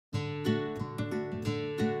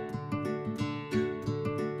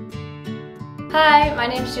Hi, my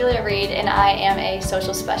name is Julia Reed and I am a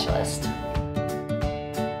social specialist.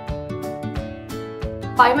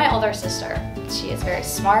 I'm my older sister. She is very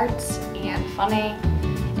smart and funny,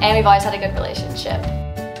 and we've always had a good relationship.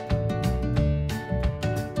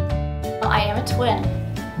 I am a twin.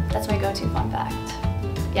 That's my go-to fun fact.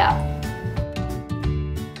 Yeah.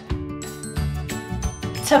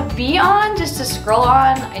 To be on, just to scroll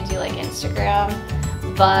on, I do like Instagram,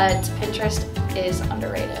 but Pinterest is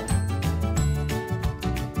underrated.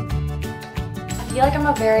 I feel like I'm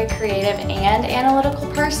a very creative and analytical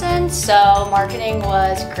person, so marketing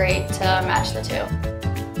was great to match the two.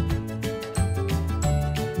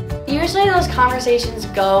 Usually those conversations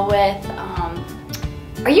go with,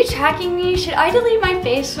 are you tracking me? Should I delete my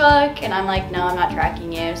Facebook? And I'm like, no, I'm not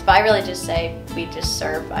tracking you. But I really just say, we just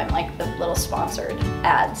serve. I'm like the little sponsored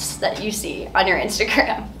ads that you see on your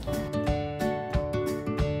Instagram.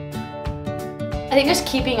 I think just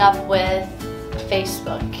keeping up with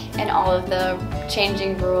Facebook and all of the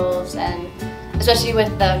changing rules, and especially with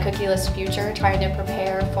the cookieless future, trying to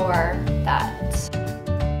prepare for that.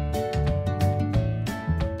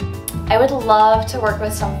 I would love to work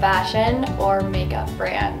with some fashion or makeup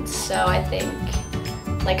brands, so I think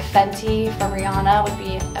like Fenty from Rihanna would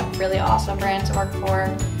be a really awesome brand to work for,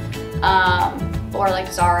 or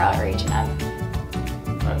like Zara or H&M.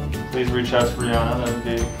 Right. Please reach out to Rihanna, that would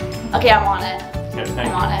be... Okay, I'm on it. Okay, thank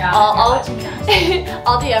I'm on it. Yeah,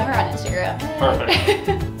 I'll DM her on Instagram.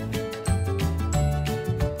 Perfect.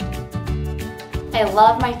 I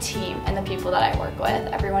love my team and the people that I work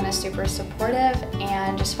with. Everyone is super supportive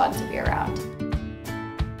and just fun to be around.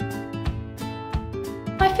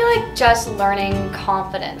 I feel like just learning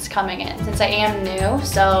confidence coming in, since I am new,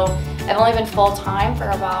 so I've only been full-time for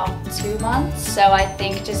about 2 months, so I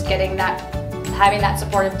think just getting that, having that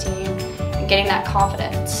supportive team and getting that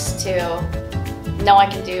confidence to know I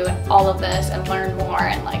can do all of this and learn more,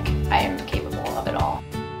 and like I am capable of it all.